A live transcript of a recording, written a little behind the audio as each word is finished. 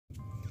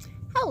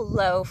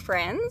Hello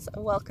friends,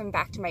 welcome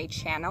back to my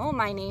channel.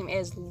 My name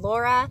is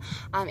Laura.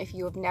 If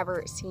you have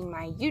never seen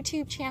my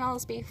YouTube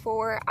channels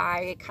before,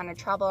 I kind of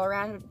travel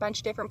around a bunch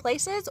of different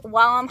places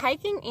while I'm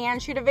hiking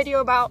and shoot a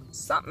video about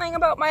something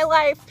about my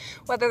life,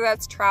 whether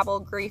that's travel,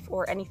 grief,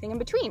 or anything in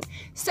between.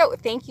 So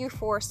thank you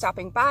for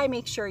stopping by.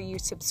 Make sure you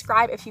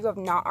subscribe if you have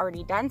not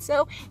already done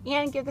so,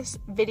 and give this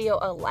video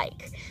a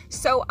like.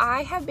 So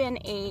I have been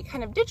a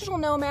kind of digital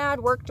nomad,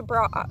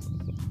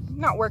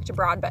 not worked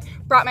abroad, but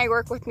brought my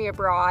work with me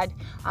abroad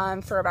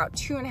for about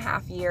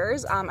 2.5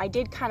 years. I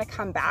did kind of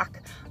come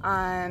back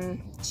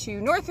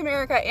to North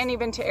America and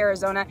even to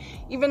Arizona,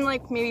 even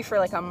like maybe for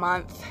like a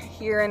month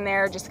here and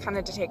there, just kind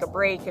of to take a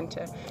break and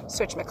to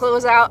switch my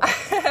clothes out.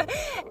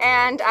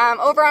 And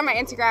over on my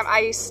Instagram,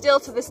 I still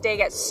to this day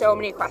get so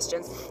many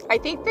questions. I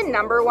think the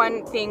number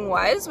one thing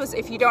was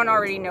if you don't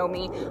already know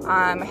me,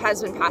 my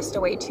husband passed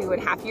away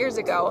 2.5 years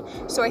ago.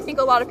 So I think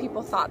a lot of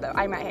people thought that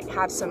I might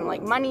have some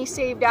like money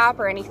saved up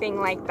or anything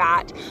like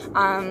that.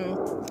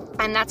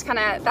 And that's kind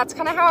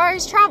of how I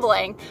was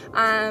traveling.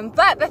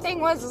 But the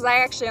thing was I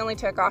actually only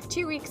took off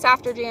 2 weeks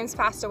after James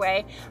passed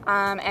away,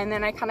 and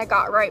then I kind of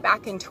got right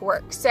back into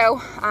work.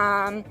 So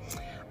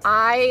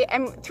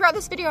throughout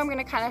this video, I'm going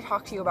to kind of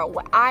talk to you about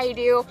what I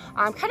do,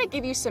 kind of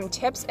give you some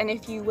tips, and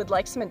if you would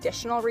like some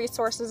additional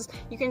resources,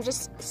 you can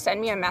just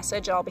send me a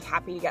message. I'll be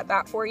happy to get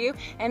that for you.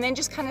 And then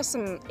just kind of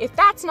if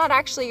that's not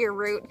actually your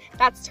route,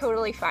 that's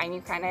totally fine.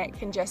 You kind of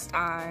can just,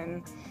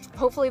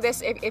 hopefully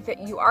this, if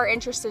you are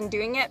interested in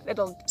doing it,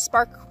 it'll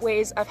spark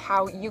ways of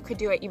how you could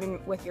do it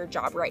even with your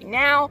job right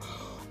now.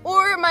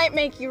 Or it might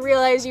make you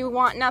realize you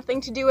want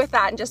nothing to do with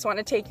that and just want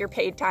to take your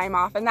paid time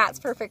off, and that's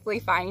perfectly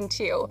fine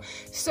too.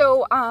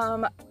 So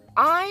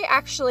I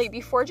actually,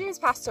 before James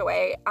passed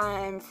away,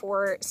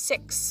 for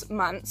 6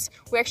 months,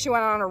 we actually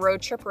went on a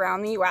road trip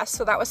around the US,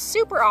 so that was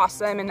super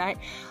awesome, and I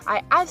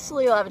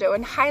absolutely loved it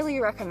and highly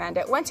recommend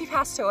it. Once he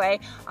passed away,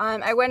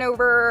 I went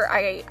over,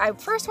 I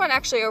first went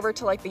actually over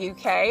to like the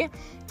UK,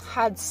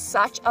 had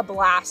such a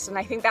blast, and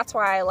I think that's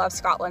why I love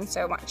Scotland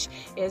so much,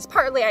 is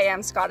partly I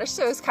am Scottish,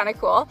 so it's kind of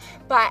cool,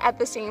 but at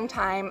the same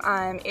time,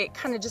 it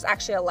kind of just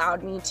actually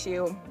allowed me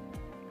to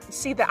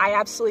see that I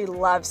absolutely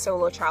love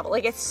solo travel.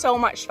 Like, it's so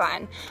much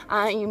fun.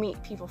 You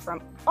meet people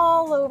from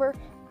all over,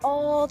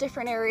 all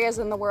different areas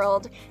in the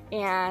world,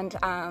 and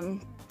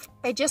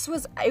it just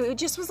was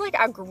like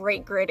a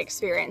great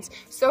experience.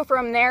 So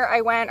from there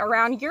I went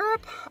around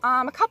Europe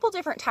a couple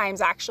different times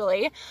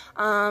actually,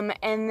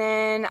 and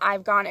then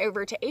I've gone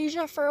over to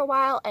Asia for a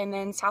while, and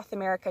then South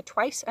America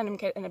twice, and I'm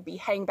going to be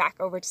heading back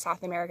over to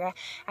South America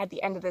at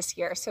the end of this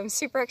year, so I'm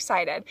super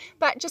excited.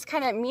 But just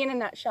kind of me in a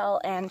nutshell,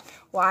 and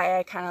why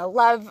I kind of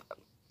love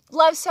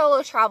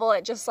solo travel.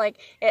 It just like,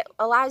 it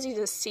allows you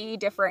to see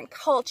different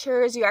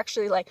cultures. You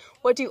actually like,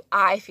 what do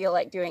I feel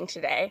like doing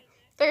today?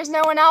 There's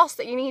no one else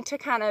that you need to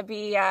kind of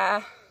be,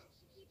 I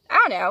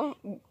don't know,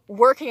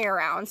 working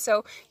around.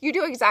 So you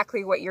do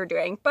exactly what you're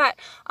doing. But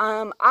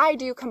I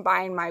do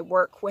combine my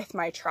work with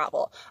my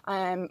travel.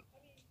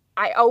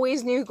 I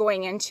always knew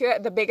going into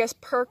it, the biggest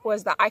perk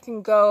was that I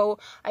can go,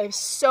 I have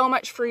so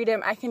much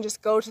freedom, I can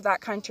just go to that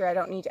country. I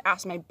don't need to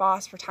ask my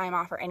boss for time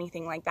off or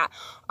anything like that.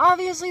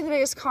 Obviously, the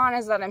biggest con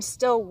is that I'm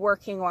still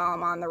working while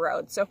I'm on the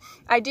road. So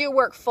I do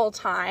work full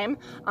time,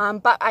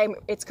 but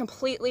it's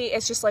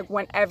just like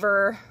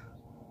whenever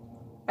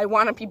I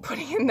want to be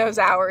putting in those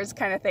hours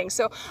kind of thing.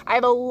 So I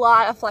have a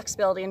lot of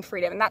flexibility and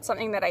freedom, and that's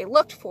something that I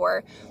looked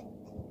for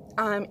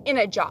in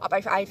a job.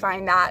 I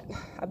find that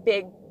a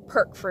big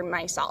perk for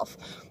myself.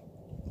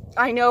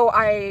 I know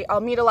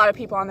I'll meet a lot of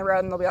people on the road,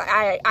 and they'll be like,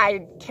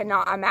 I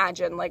cannot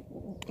imagine like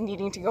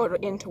needing to go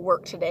into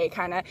work today,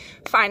 kind of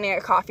finding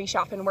a coffee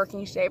shop and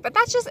working today. But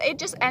it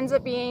just ends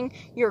up being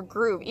your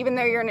groove. Even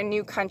though you're in a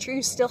new country,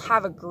 you still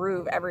have a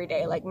groove every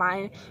day. Like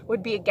mine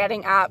would be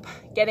getting up,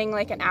 getting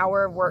like an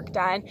hour of work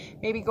done,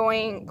 maybe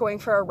going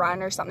for a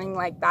run or something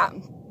like that.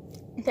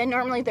 Then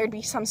normally there'd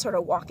be some sort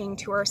of walking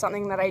tour or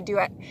something that I do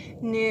at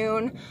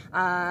noon.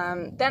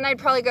 Then I'd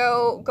probably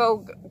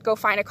go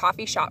find a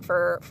coffee shop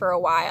for a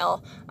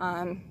while,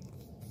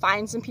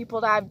 find some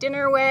people to have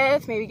dinner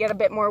with, maybe get a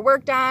bit more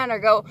work done, or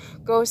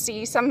go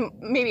see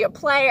maybe a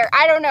play, or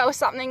I don't know,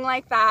 something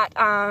like that.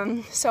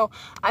 So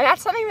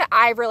that's something that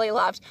I really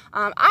loved.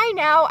 I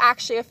now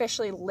actually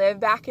officially live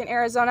back in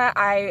Arizona.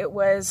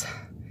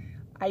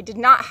 I did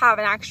not have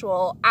an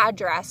actual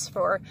address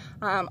for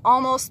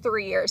almost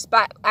 3 years,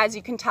 but as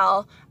you can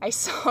tell, I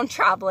still am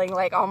traveling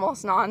like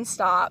almost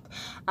nonstop.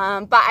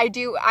 But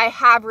I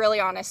have really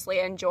honestly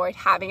enjoyed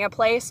having a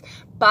place,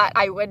 but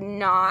I would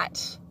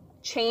not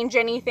change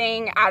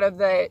anything out of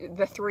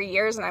the 3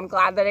 years, and I'm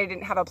glad that I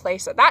didn't have a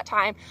place at that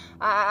time,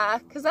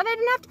 because then I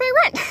didn't have to pay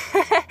rent.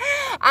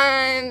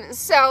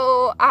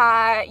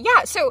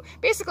 Yeah, so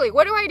basically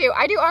what do?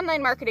 I do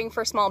online marketing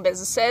for small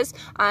businesses.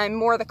 I'm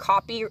more the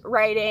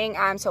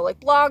copywriting, so like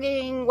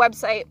blogging,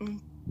 website,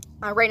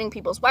 writing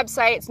people's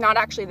websites, not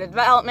actually the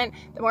development,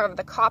 more of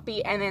the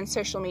copy, and then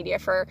social media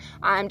for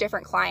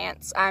different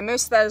clients.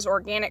 Most of that is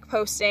organic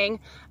posting,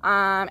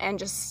 and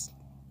just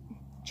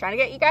trying to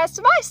get you guys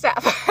to buy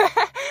stuff.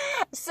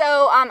 So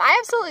I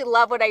absolutely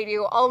love what I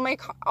do. All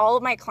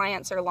of my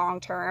clients are long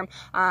term.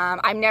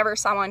 I'm never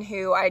someone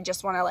who I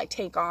just want to like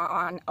take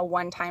on a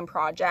one-time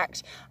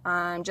project.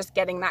 Just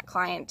getting that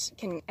client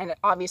can and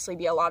obviously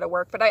be a lot of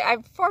work, but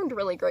I've formed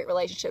really great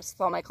relationships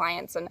with all my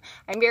clients, and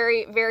I'm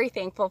very, very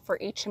thankful for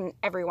each and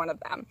every one of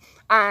them.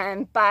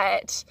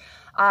 But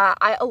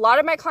a lot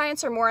of my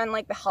clients are more in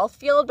like the health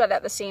field, but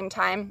at the same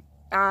time,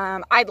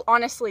 I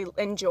honestly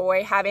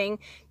enjoy having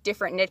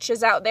different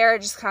niches out there,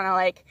 just kind of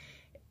like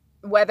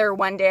whether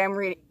one day I'm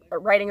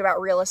writing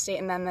about real estate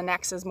and then the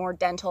next is more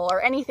dental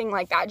or anything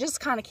like that, just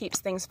kind of keeps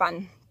things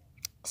fun.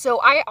 So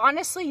I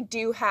honestly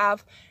do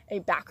have a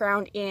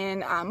background in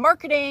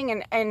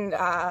marketing, and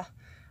I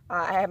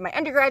have my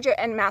undergraduate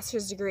and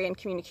master's degree in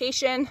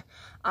communication.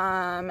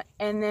 And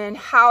then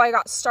how I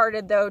got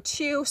started though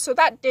too, so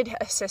that did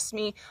assist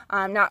me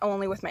not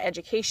only with my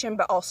education,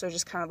 but also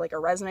just kind of like a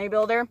resume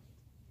builder.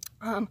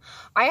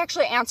 I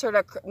actually answered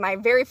my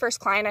very first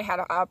client. I had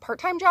a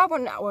part-time job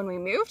when we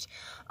moved.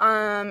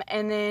 And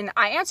then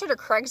I answered a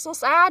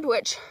Craigslist ad,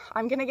 which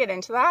I'm going to get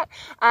into that.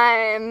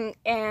 I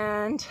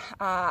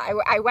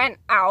went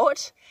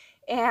out,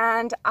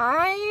 and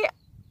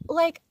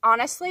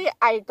honestly,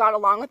 I got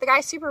along with the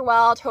guy super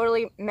well,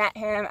 totally met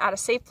him at a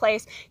safe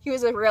place. He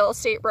was a real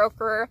estate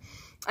broker,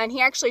 and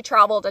he actually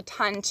traveled a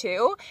ton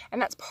too,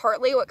 and that's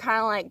partly what kind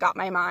of like got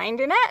my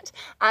mind in it.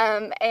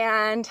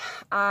 And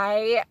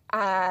I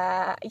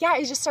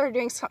just started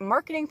doing some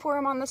marketing for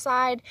him on the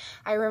side.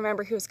 I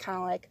remember he was kind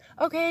of like,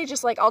 okay,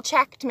 just like, I'll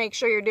check to make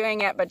sure you're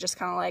doing it, but just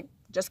kind of like,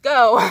 just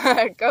go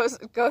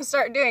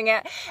start doing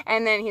it.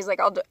 And then he's like,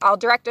 I'll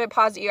direct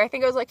deposit you. I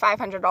think it was like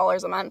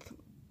 $500 a month.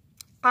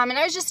 And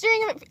I was just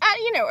doing,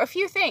 a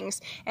few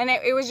things, and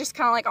it was just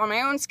kind of like on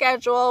my own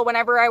schedule,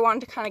 whenever I wanted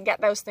to kind of get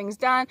those things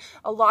done.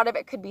 A lot of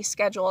it could be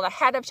scheduled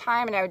ahead of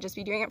time, and I would just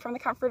be doing it from the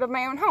comfort of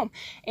my own home.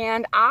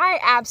 And I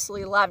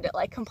absolutely loved it,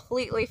 like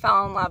completely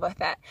fell in love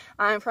with it.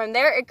 From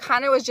there, it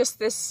kind of was just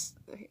this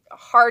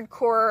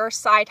hardcore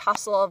side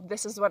hustle of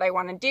this is what I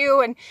want to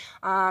do, and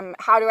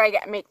how do I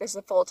make this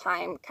a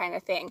full-time kind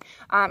of thing.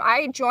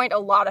 I joined a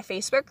lot of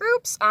Facebook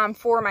groups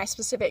for my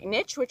specific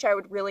niche, which I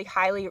would really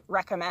highly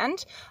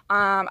recommend.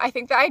 I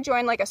think that I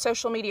joined like a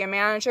social media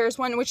managers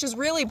one, which is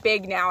really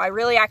big now. I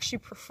really actually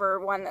prefer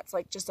one that's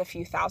like just a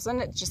few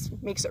thousand. It just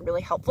makes it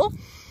really helpful.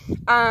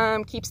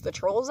 Keeps the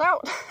trolls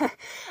out.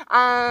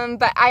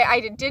 But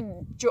I did,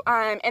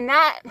 and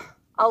that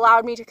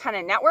allowed me to kind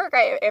of network.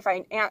 If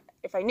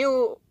I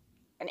knew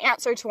an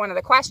answer to one of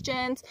the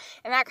questions,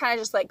 and that kind of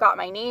just like got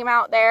my name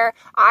out there,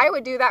 I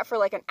would do that for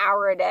like an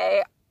hour a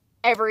day,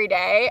 every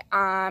day.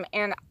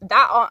 And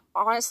that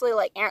honestly,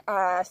 like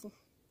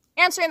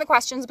answering the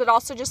questions, but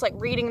also just like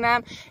reading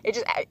them, it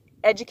just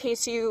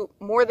educates you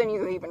more than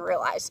you even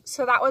realize.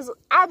 So that was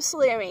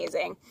absolutely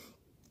amazing.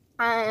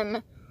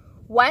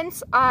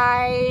 Once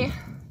I'm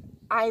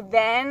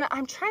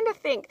trying to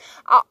think,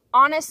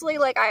 honestly,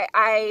 like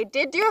I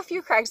did do a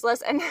few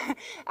Craigslist, and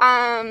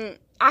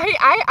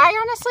I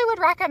honestly would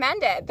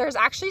recommend it. There's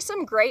actually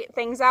some great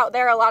things out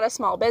there. A lot of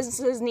small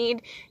businesses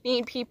need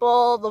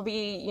people. There'll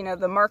be,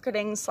 the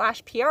marketing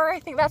 / PR. I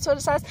think that's what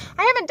it says.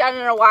 I haven't done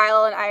it in a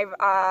while,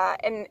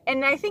 and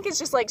and I think it's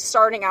just like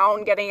starting out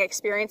and getting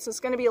experience. It's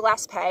going to be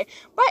less pay,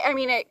 but I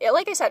mean,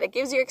 like I said, it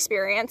gives you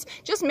experience.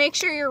 Just make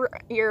sure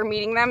you're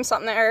meeting them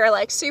something that are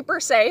like super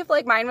safe.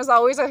 Like mine was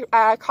always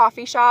a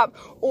coffee shop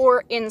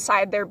or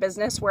inside their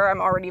business where I'm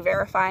already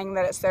verifying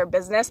that it's their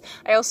business.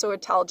 I also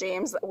would tell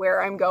James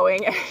where I'm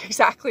going,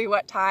 exactly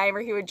what time,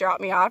 or he would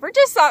drop me off, or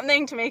just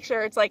something to make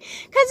sure it's like,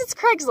 because it's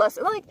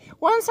Craigslist. Like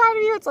one side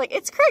of you, it's like,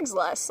 it's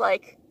Craigslist.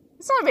 Like,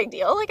 it's not a big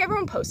deal. Like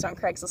everyone posts on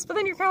Craigslist, but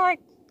then you're kind of like,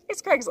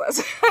 it's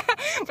Craigslist.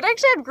 But I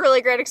actually had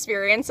really great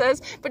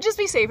experiences, but just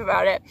be safe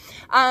about it.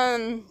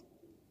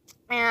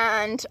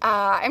 And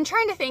I'm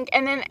trying to think,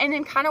 and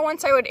then kind of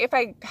once if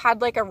I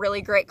had like a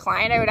really great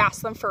client, I would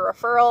ask them for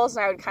referrals,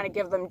 and I would kind of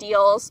give them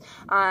deals.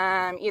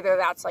 Either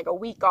that's like a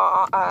week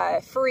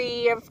off,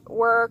 free of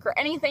work, or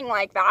anything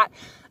like that.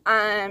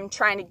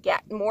 Trying to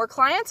get more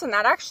clients, and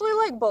that actually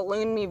like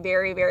ballooned me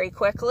very, very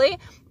quickly.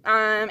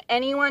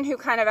 Anyone who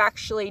kind of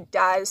actually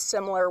does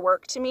similar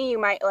work to me, you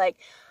might like,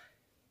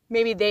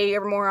 maybe they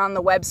are more on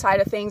the web side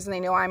of things, and they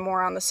know I'm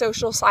more on the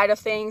social side of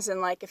things. And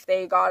like if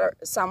they got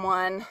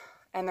someone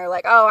and they're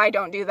like, oh, I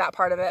don't do that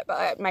part of it,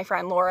 but my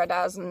friend Laura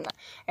does, and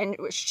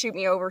shoot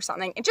me over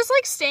something. And just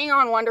like staying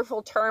on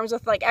wonderful terms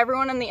with like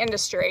everyone in the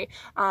industry.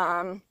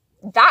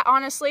 That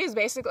honestly is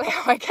basically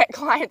how I get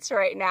clients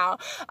right now.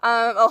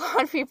 A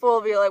lot of people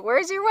will be like,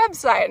 where's your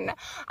website? And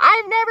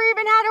I've never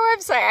even had a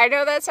website. I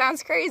know that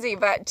sounds crazy,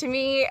 but to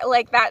me,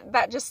 like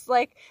that just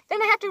like,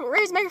 then I have to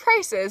raise my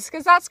prices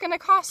because that's going to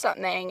cost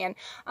something.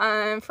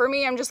 And for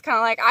me, I'm just kind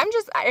of like,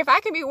 if I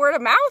can be word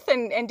of mouth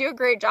and do a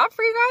great job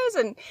for you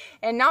guys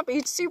and not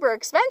be super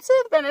expensive,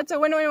 then it's a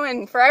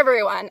win-win-win for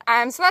everyone.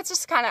 So that's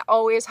just kind of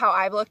always how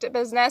I've looked at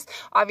business.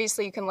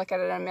 Obviously, you can look at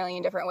it in a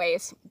million different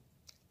ways.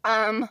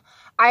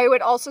 I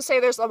would also say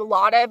there's a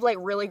lot of like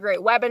really great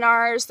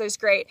webinars.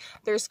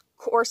 There's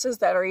courses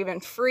that are even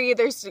free.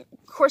 There's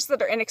courses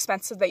that are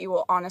inexpensive that you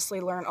will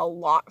honestly learn a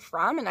lot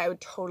from, and I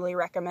would totally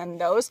recommend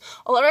those.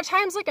 A lot of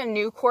times, like a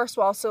new course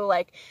will also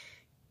like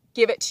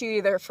give it to you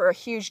either for a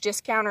huge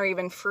discount or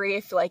even free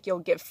if like you'll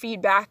give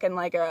feedback and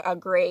like a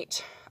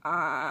great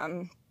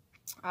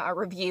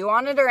review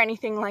on it or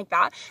anything like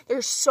that.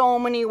 There's so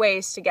many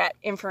ways to get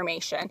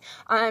information.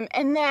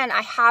 And then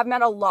I have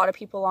met a lot of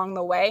people along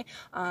the way.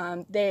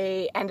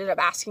 They ended up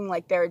asking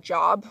like their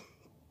job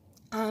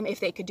if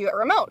they could do it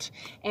remote.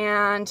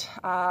 And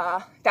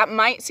that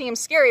might seem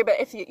scary, but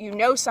if you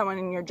know someone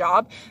in your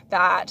job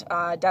that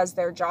does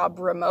their job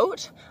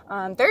remote,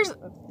 and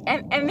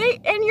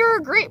you're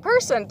a great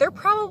person, they're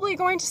probably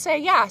going to say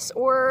yes.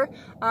 Or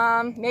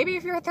maybe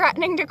if you're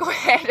threatening to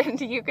quit,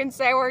 and you can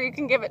say, or you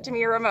can give it to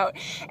me remote,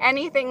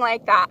 anything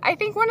like that. I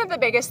think one of the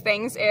biggest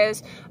things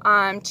is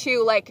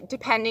to like,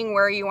 depending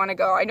where you want to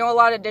go. I know a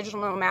lot of digital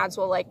nomads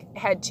will like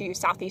head to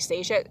Southeast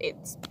Asia.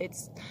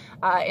 It's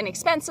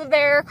inexpensive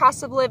there,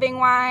 cost of living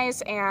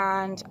wise,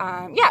 and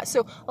yeah,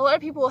 so a lot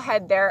of people will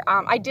head there.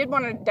 I did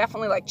want to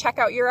definitely like check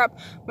out Europe.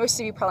 Most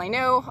of you probably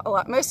know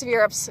most of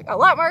Europe's a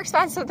lot more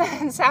expensive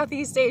than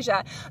Southeast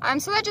Asia,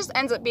 so that just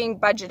ends up being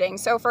budgeting.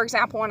 So for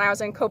example, when I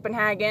was in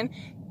Copenhagen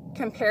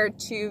compared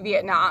to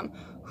Vietnam,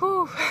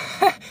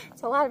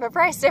 it's a lot of a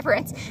price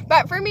difference.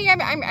 But for me,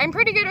 I'm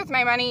pretty good with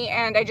my money,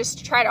 and I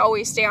just try to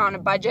always stay on a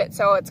budget.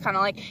 So it's kind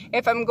of like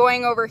if I'm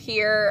going over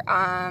here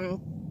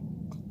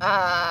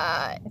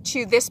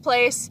to this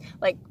place,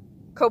 like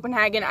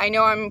Copenhagen, I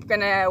know I'm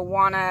gonna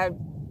wanna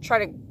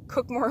try to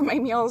cook more of my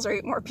meals or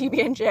eat more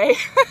PB&J.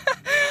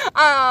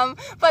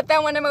 But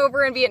then when I'm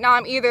over in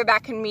Vietnam, either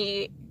that can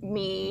be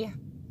me,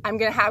 I'm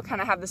gonna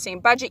have the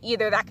same budget.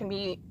 Either that can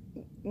be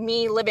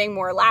me living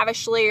more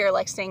lavishly or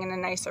like staying in a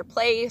nicer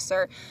place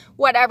or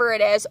whatever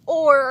it is,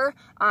 or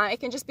it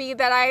can just be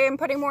that I am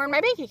putting more in my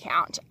bank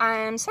account.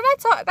 So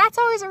that's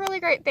always a really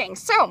great thing.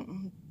 So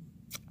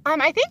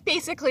I think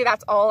basically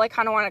that's all I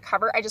kind of want to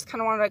cover. I just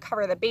kind of wanted to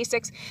cover the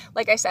basics.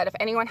 Like I said, if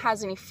anyone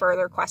has any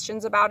further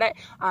questions about it,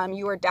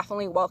 you are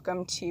definitely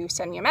welcome to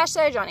send me a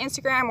message on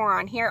Instagram or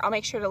on here. I'll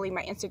make sure to leave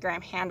my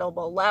Instagram handle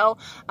below.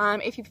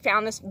 If you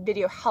found this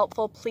video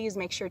helpful, please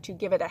make sure to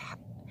give it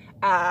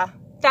a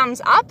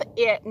thumbs up.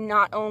 It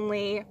not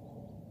only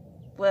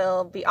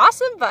will be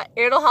awesome, but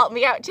it'll help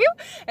me out too,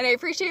 and I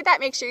appreciate that.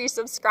 Make sure you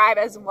subscribe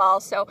as well.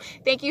 So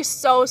thank you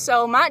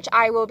so much.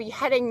 I will be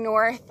heading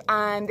north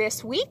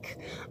this week,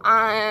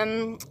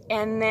 and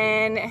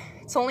then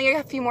it's only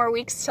a few more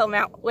weeks till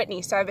Mount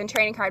Whitney, so I've been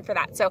training hard for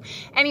that. So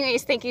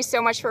anyways, thank you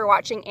so much for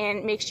watching,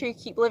 and make sure you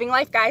keep living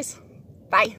life, guys. Bye.